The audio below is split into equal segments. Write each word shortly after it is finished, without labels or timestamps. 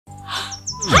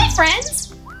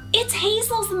friends, it's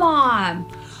Hazel's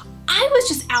mom. I was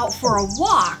just out for a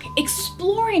walk,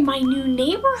 exploring my new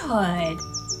neighborhood.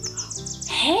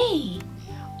 Hey,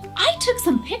 I took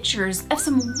some pictures of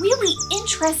some really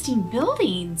interesting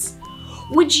buildings.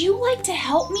 Would you like to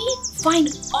help me find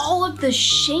all of the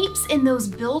shapes in those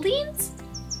buildings?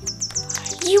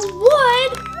 You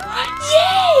would?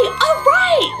 Yay! All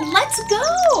right, let's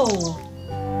go.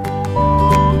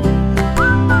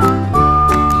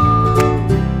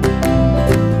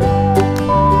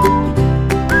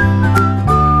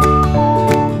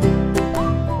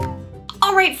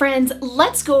 All right, friends,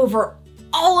 let's go over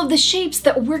all of the shapes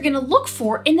that we're gonna look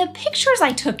for in the pictures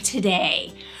I took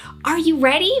today. Are you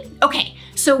ready? Okay,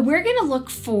 so we're gonna look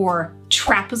for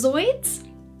trapezoids,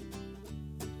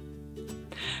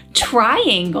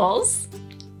 triangles,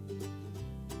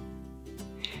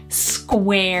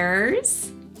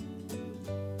 squares,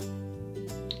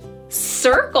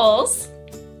 circles,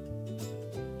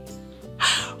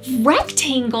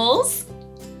 rectangles,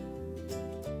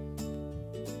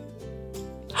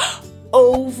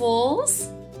 ovals,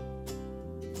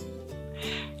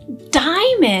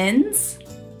 diamonds,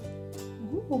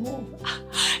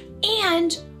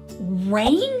 and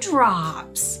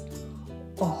raindrops.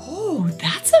 Oh,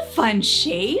 that's a fun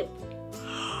shape.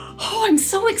 Oh, I'm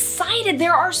so excited.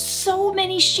 There are so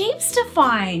many shapes to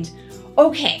find.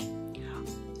 Okay,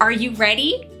 are you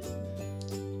ready?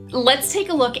 Let's take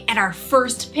a look at our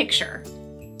first picture.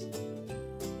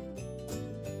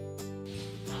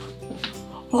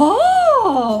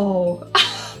 Oh,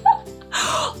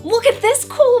 look at this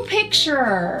cool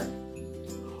picture.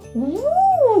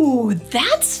 Ooh,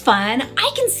 that's fun.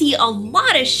 I can see a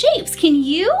lot of shapes. Can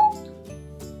you?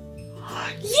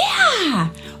 Yeah.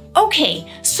 Okay,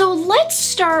 so let's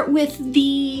start with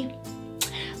the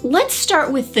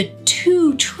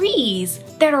two trees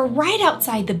that are right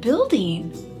outside the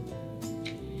building.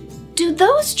 Do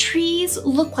those trees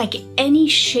look like any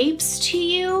shapes to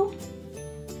you?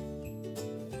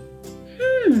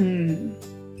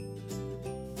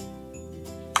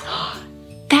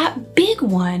 That big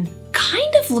one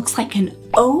kind of looks like an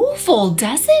oval,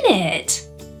 doesn't it?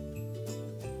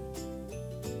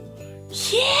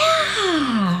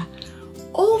 Yeah!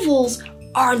 Ovals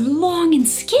are long and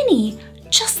skinny,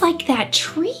 just like that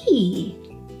tree.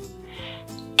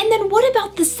 And then what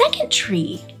about the second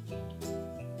tree?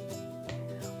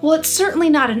 Well, it's certainly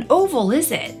not an oval,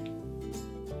 is it?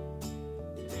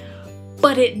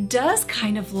 But it does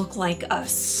kind of look like a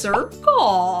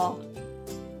circle.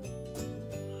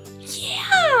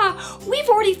 Yeah, we've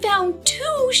already found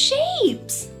two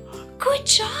shapes. Good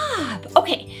job.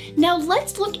 Okay, now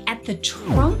let's look at the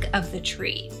trunk of the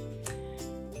tree.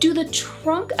 Do the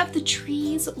trunk of the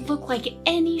trees look like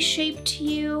any shape to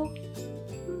you?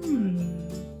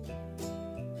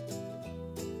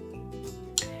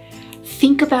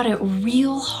 Think about it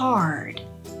real hard.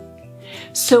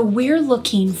 So we're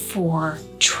looking for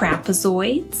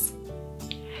trapezoids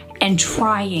and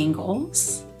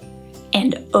triangles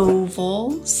and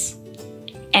ovals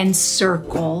and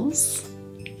circles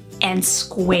and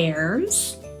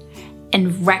squares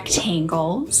and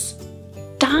rectangles,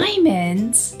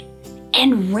 diamonds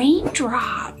and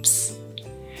raindrops.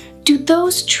 Do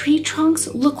those tree trunks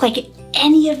look like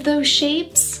any of those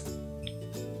shapes?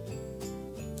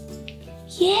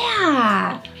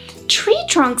 Yeah, tree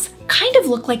trunks kind of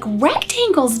look like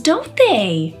rectangles, don't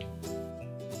they?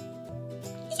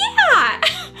 Yeah,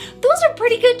 those are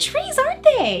pretty good trees, aren't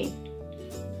they?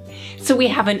 So we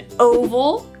have an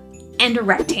oval and a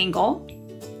rectangle,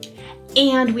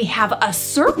 and we have a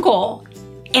circle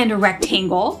and a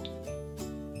rectangle,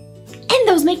 and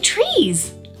those make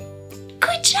trees.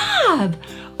 Good job.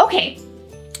 Okay,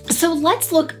 so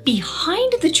let's look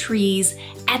behind the trees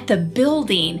at the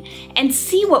building and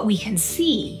see what we can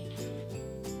see.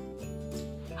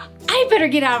 I better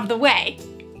get out of the way.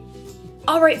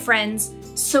 All right, friends,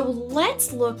 so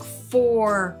let's look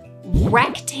for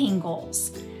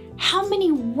rectangles. How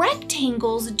many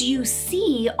rectangles do you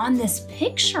see on this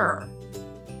picture?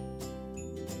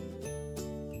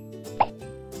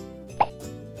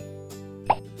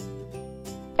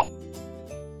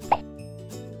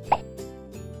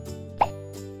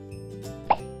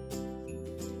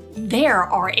 There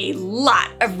are a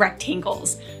lot of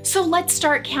rectangles, so let's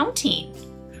start counting.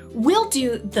 We'll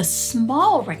do the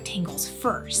small rectangles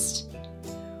first.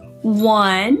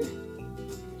 1,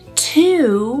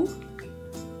 2,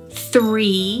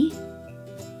 3,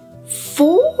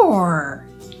 4.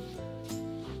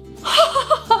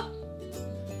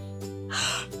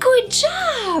 Good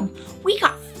job! We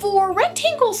got 4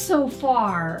 rectangles so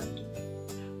far.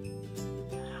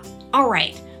 All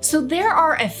right, so there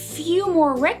are a few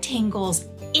more rectangles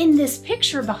in this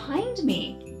picture behind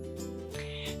me.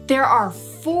 There are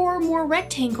 4 more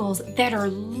rectangles that are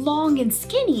long and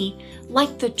skinny,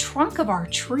 like the trunk of our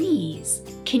trees.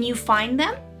 Can you find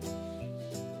them?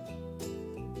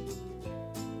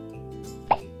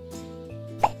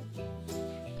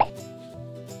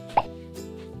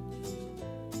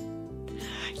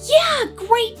 Yeah,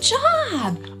 great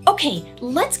job! Okay,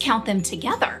 let's count them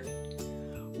together.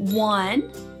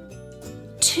 1,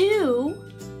 2,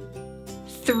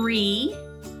 3,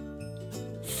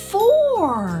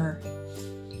 4.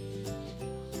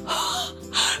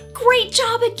 Great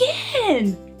job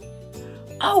again!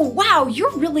 Oh wow,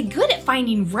 you're really good at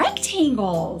finding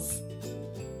rectangles.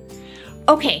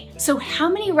 Okay, so how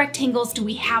many rectangles do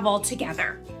we have all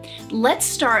together? Let's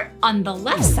start on the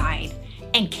left side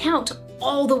and count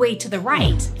all the way to the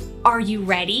right. Are you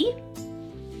ready?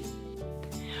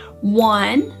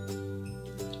 1,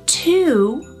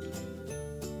 2,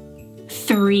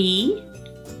 3,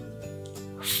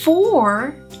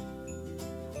 4,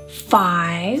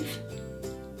 5,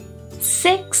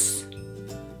 6,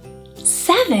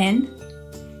 7,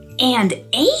 and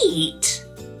 8.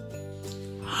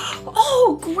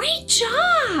 Oh, great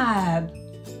job!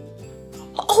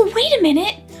 Oh, wait a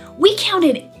minute. We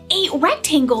counted 8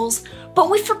 rectangles, but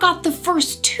we forgot the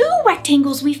first 2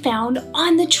 rectangles we found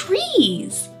on the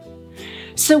trees.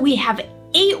 So we have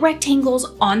 8 rectangles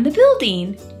on the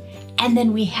building, and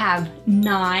then we have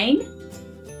 9,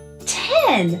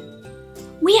 10.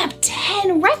 We have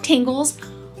 10 rectangles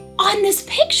on this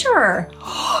picture.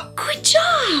 Good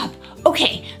job.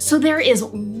 Okay, so there is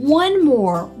one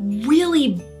more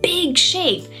really big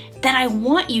shape that I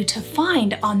want you to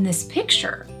find on this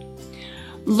picture.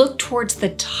 Look towards the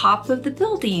top of the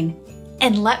building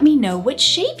and let me know what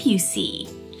shape you see.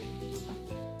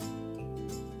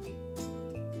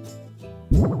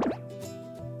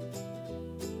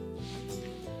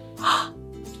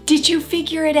 Did you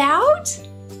figure it out?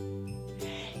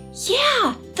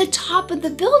 Yeah, the top of the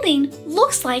building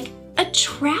looks like a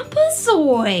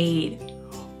trapezoid.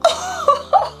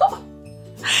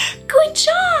 Good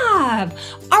job.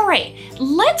 All right,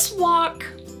 let's walk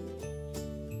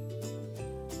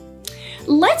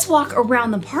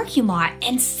around the parking lot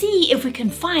and see if we can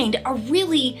find a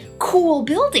really cool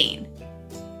building.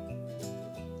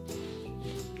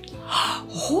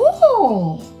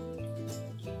 Oh,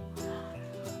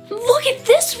 look at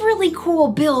this really cool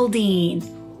building.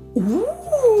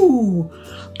 Ooh,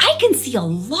 I can see a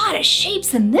lot of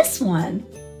shapes in this one.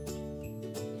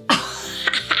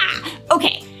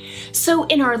 Okay, so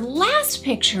in our last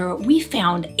picture, we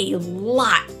found a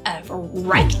lot of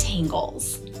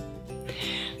rectangles.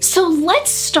 So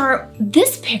let's start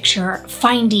this picture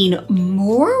finding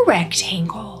more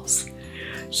rectangles.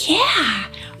 Yeah,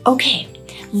 okay,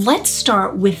 let's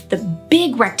start with the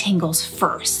big rectangles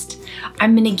first.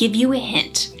 I'm gonna give you a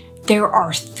hint. There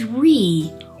are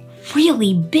 3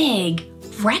 really big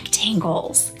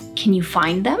rectangles. Can you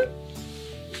find them?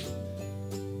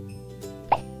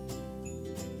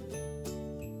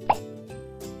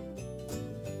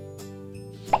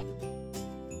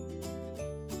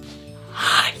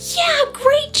 Yeah,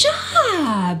 great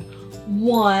job!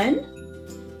 1,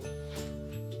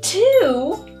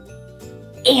 2,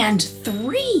 and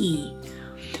 3.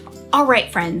 All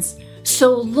right, friends,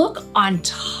 so look on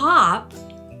top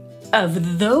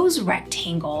of those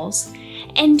rectangles,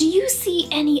 and do you see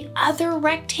any other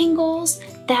rectangles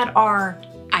that are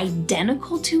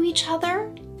identical to each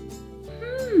other?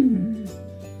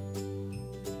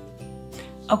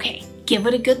 Okay, give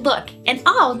it a good look, and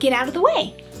I'll get out of the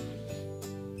way.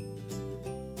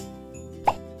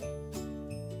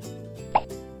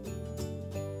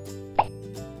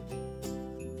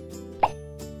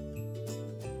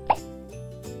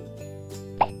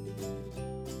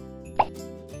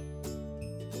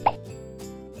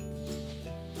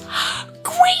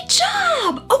 Great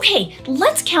job! Okay,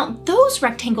 let's count those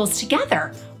rectangles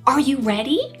together. Are you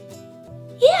ready?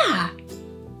 Yeah.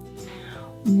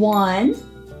 1,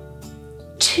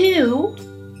 2,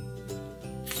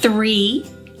 3,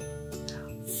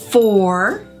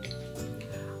 4,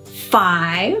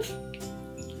 5,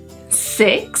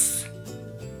 6,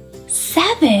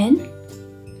 7,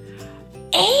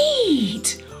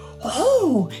 8.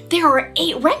 Oh, there are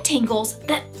 8 rectangles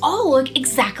that all look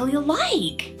exactly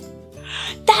alike.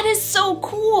 That is so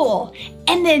cool.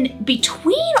 And then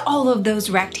between all of those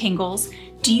rectangles,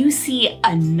 do you see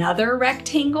another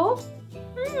rectangle?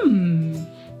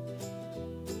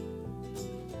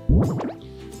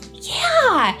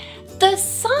 Yeah, the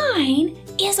sign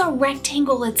is a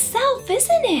rectangle itself,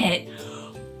 isn't it?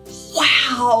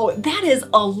 Wow, that is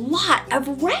a lot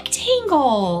of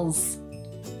rectangles.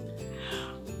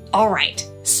 All right,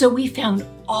 so we found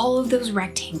all of those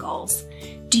rectangles.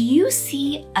 Do you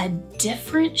see a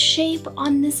different shape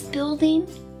on this building?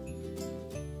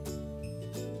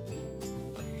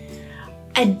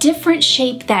 A different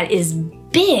shape that is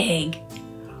big,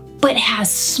 but has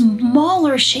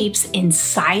smaller shapes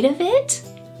inside of it?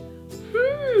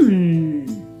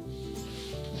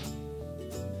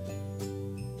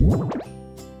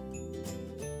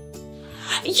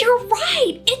 You're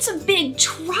right, it's a big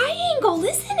triangle,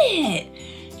 isn't it?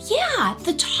 Yeah,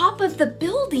 the top of the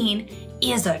building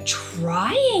is a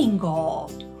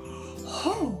triangle.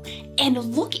 Oh, and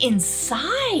look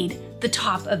inside the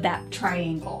top of that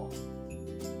triangle.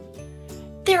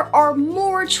 There are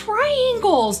more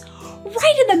triangles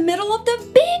right in the middle of the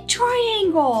big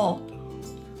triangle.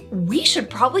 We should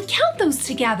probably count those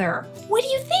together. What do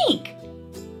you think?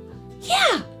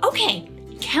 Yeah, okay,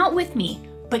 count with me,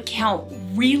 but count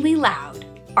really loud.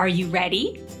 Are you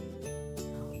ready?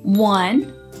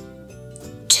 1,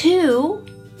 2,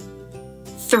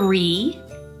 3,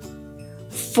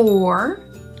 4,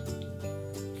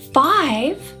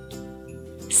 5,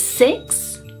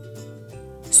 6,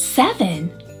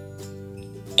 7,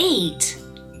 8,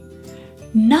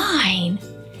 9,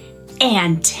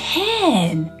 and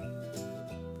 10.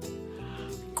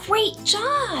 Great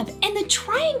job! And the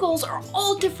triangles are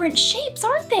all different shapes,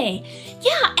 aren't they?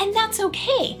 Yeah, and that's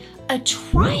okay. A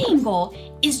triangle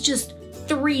is just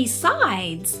 3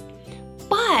 sides,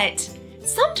 but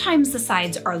sometimes the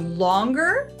sides are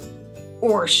longer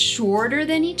or shorter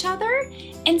than each other,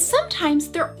 and sometimes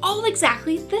they're all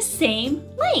exactly the same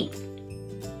length.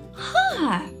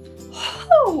 Huh.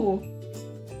 Oh.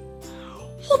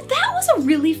 Well, that was a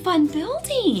really fun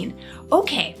building.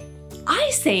 Okay, I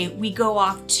say we go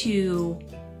off to,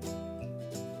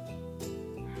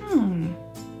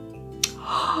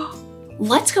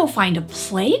 let's go find a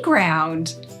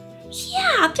playground.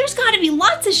 Yeah, there's gotta be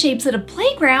lots of shapes at a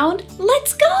playground.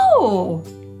 Let's go.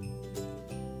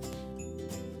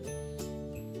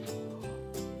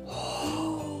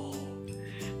 Oh,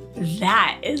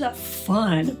 that is a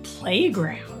fun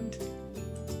playground.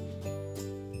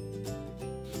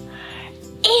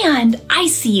 And I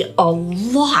see a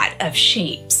lot of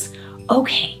shapes.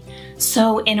 Okay,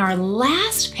 so in our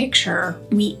last picture,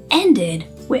 we ended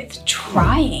with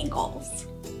triangles.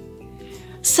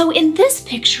 So in this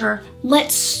picture,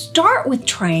 let's start with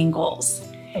triangles.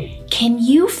 Can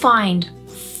you find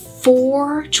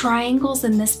 4 triangles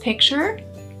in this picture?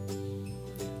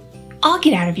 I'll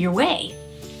get out of your way.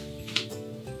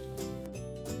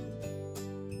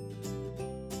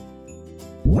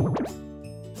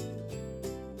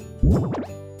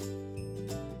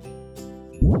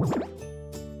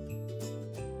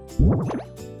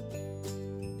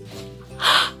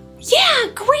 Yeah,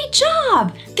 great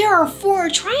job! There are 4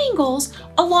 triangles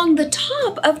along the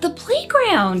top of the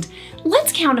playground.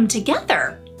 Let's count them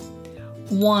together.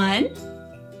 1,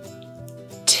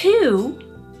 2,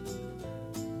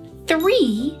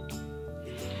 3,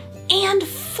 and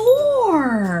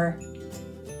 4.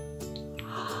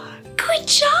 Good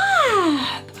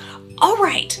job! All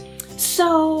right,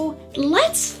 so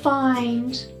let's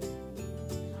find,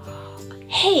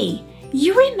 hey,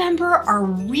 you remember our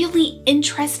really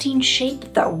interesting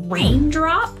shape, the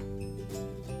raindrop?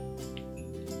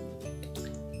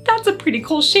 That's a pretty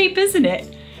cool shape, isn't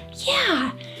it?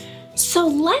 Yeah, so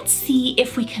let's see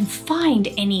if we can find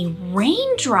any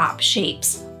raindrop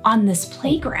shapes on this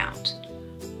playground.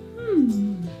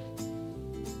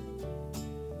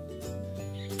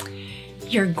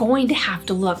 You're going to have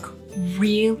to look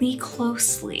really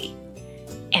closely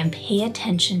and pay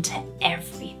attention to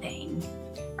everything.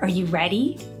 Are you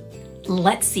ready?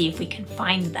 Let's see if we can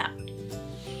find them.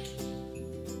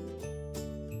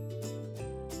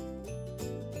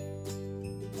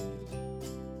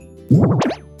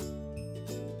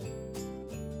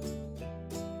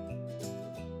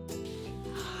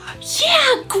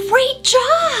 Yeah, great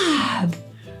job!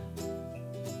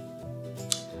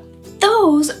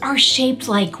 Those are shaped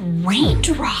like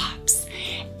raindrops,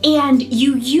 and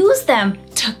you use them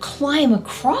to climb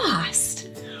across.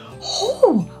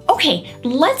 Oh, okay,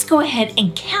 let's go ahead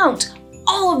and count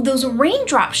all of those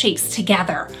raindrop shapes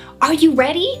together. Are you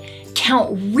ready?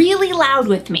 Count really loud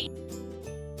with me.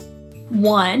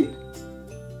 1,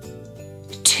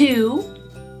 2,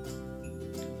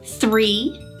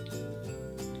 3,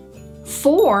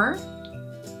 4,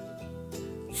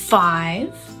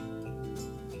 5,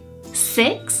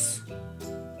 6,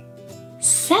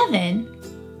 7,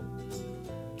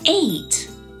 8,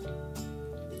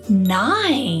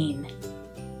 9.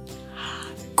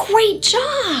 Great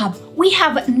job! we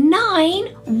have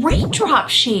 9 raindrop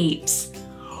shapes.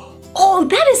 Oh,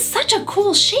 that is such a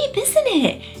cool shape, isn't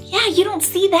it? Yeah, you don't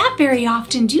see that very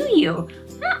often, do you?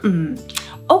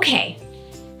 Okay.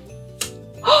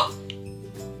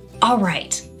 All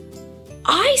right.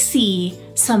 I see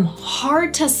some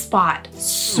hard to spot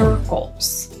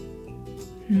circles.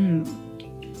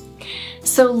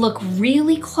 So look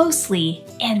really closely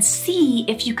and see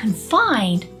if you can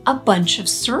find a bunch of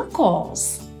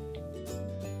circles.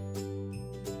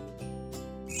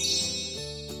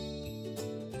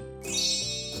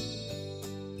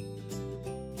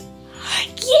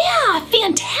 Yeah,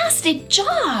 fantastic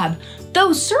job!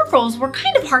 Those circles were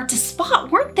kind of hard to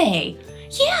spot, weren't they?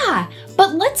 Yeah,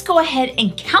 but let's go ahead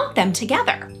and count them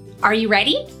together. Are you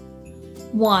ready?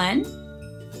 1,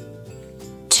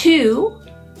 2,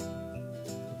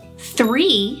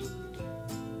 3,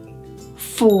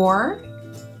 4,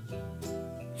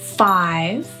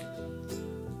 5,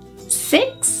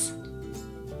 6,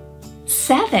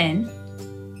 7,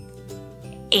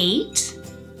 8,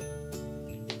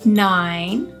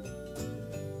 9,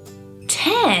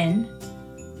 10,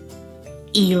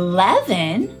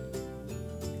 11,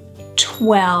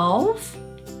 12,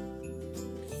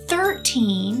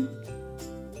 13,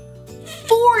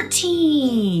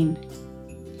 14.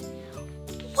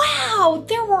 Wow,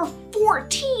 there were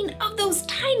 14 of those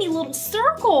tiny little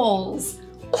circles.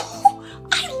 Oh,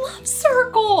 I love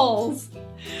circles.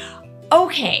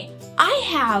 Okay, I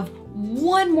have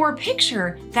one more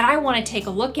picture that I want to take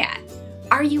a look at.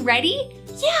 Are you ready?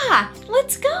 Yeah,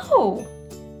 let's go.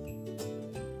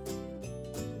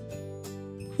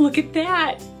 Look at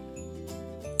that.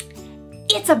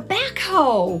 It's a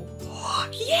backhoe.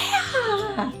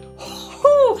 Yeah.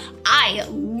 I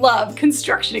love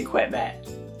construction equipment.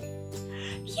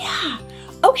 Yeah.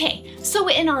 Okay, so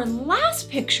in our last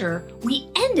picture, we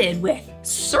ended with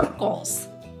circles.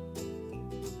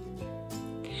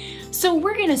 So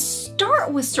we're gonna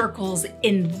start with circles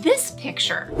in this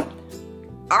picture.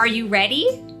 Are you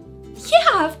ready?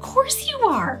 Yeah, of course you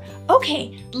are.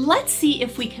 Okay, let's see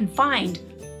if we can find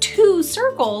 2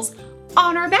 circles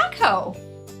on our backhoe.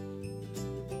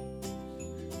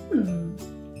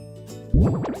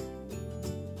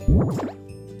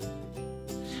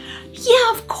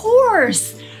 Yeah, of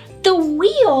course. The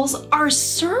wheels are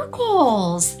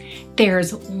circles.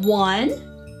 There's 1,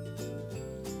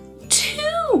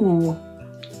 2.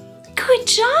 Good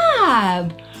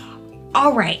job.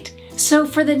 All right, so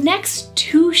for the next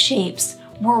 2 shapes,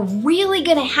 we're really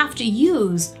gonna have to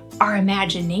use our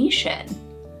imagination.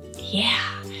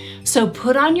 Yeah, so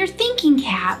put on your thinking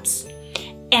caps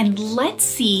and let's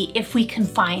see if we can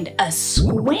find a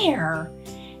square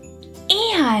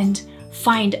and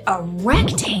find a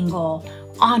rectangle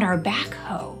on our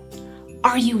backhoe.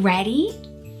 Are you ready?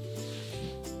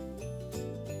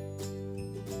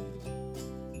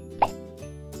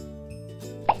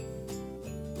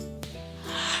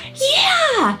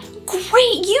 Yeah,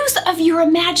 great use of your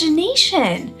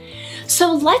imagination.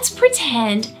 So let's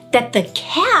pretend that the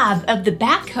cab of the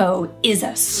backhoe is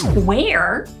a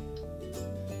square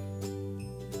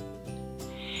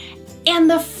and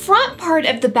the front part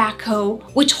of the backhoe,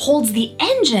 which holds the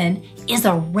engine, is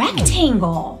a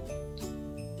rectangle.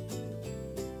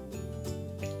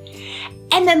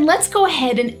 And then let's go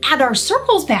ahead and add our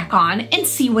circles back on and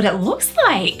see what it looks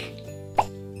like.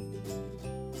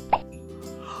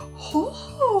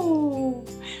 Oh,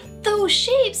 those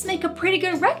shapes make a pretty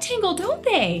good rectangle, don't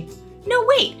they? No,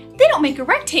 wait, they don't make a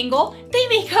rectangle, they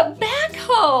make a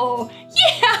backhoe.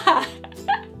 Yeah!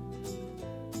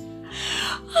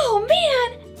 Oh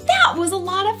man, that was a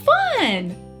lot of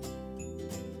fun.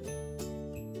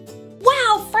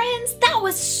 Wow, friends, that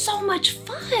was so much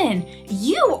fun.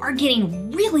 You are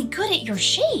getting really good at your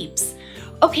shapes.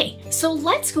 Okay, so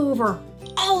let's go over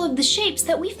all of the shapes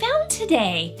that we found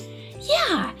today.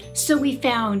 Yeah, so we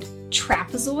found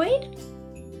trapezoid,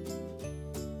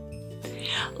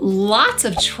 lots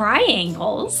of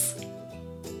triangles,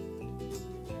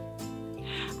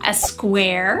 a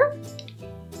square,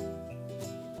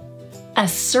 a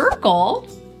circle,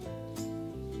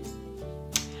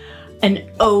 an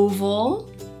oval,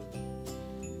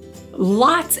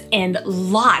 lots and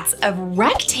lots of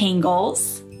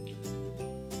rectangles,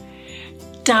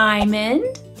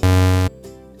 diamond.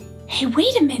 Hey,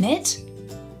 wait a minute.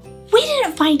 We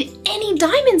didn't find any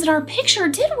diamonds in our picture,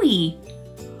 did we?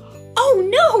 Oh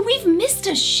no, we've missed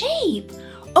a shape.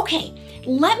 Okay,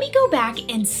 let me go back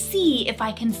and see if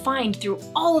I can find through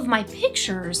all of my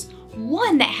pictures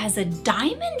one that has a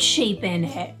diamond shape in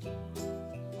it.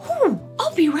 Whew,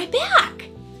 I'll be right back.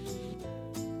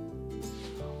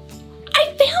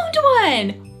 I found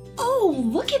one. Oh,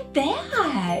 look at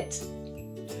that.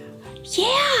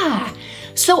 Yeah,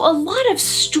 so a lot of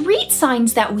street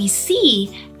signs that we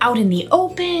see out in the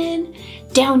open,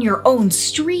 down your own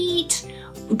street,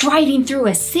 driving through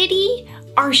a city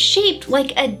are shaped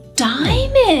like a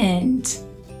diamond.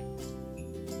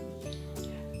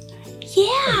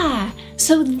 Yeah,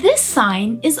 so this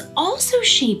sign is also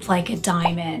shaped like a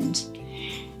diamond.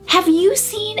 Have you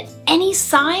seen any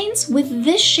signs with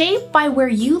this shape by where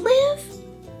you live?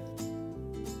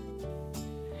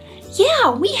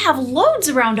 Yeah, we have loads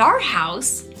around our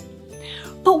house.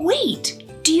 But wait,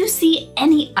 do you see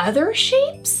any other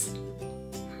shapes?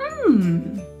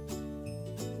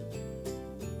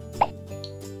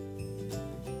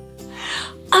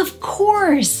 Of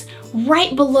course,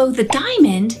 right below the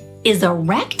diamond is a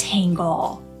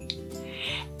rectangle.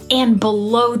 And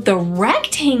below the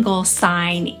rectangle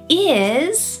sign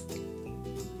is...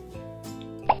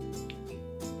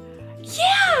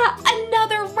 Yeah,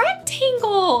 another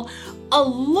rectangle! A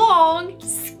long,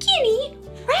 skinny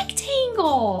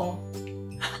rectangle!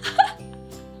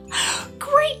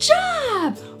 Great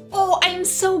job! Oh, I'm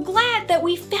so glad that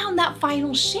we found that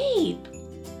final shape.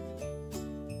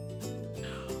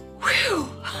 Whew!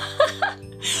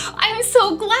 I'm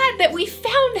so glad that we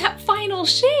found that final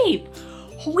shape.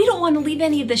 We don't want to leave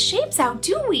any of the shapes out,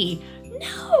 do we?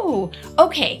 No!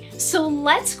 Okay, so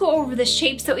let's go over the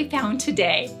shapes that we found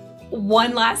today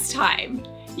one last time.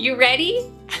 You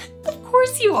ready? Of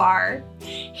course you are.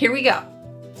 Here we go.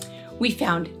 We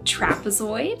found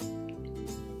trapezoid,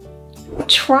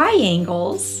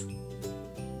 triangles,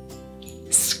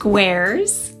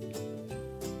 squares,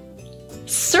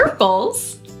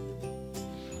 circles,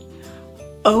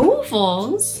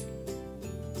 ovals,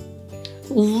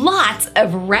 lots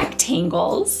of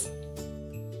rectangles,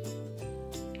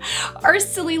 our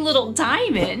silly little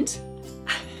diamond.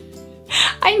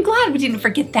 I'm glad we didn't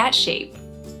forget that shape.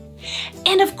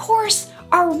 And of course,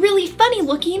 our really funny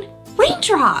looking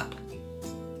raindrop.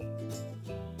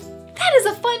 That is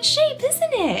a fun shape,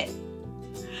 isn't it?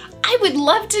 I would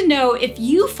love to know if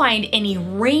you find any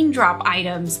raindrop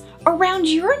items around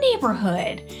your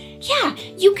neighborhood. Yeah,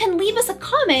 you can leave us a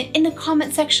comment in the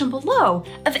comment section below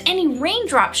of any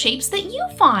raindrop shapes that you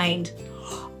find.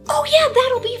 Oh yeah,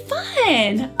 that'll be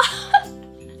fun.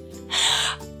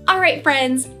 All right,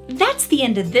 friends, that's the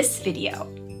end of this video.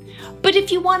 But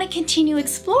if you want to continue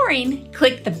exploring,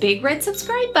 click the big red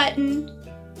subscribe button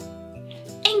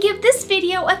and give this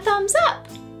video a thumbs up.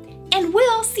 And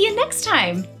we'll see you next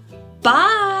time.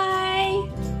 Bye!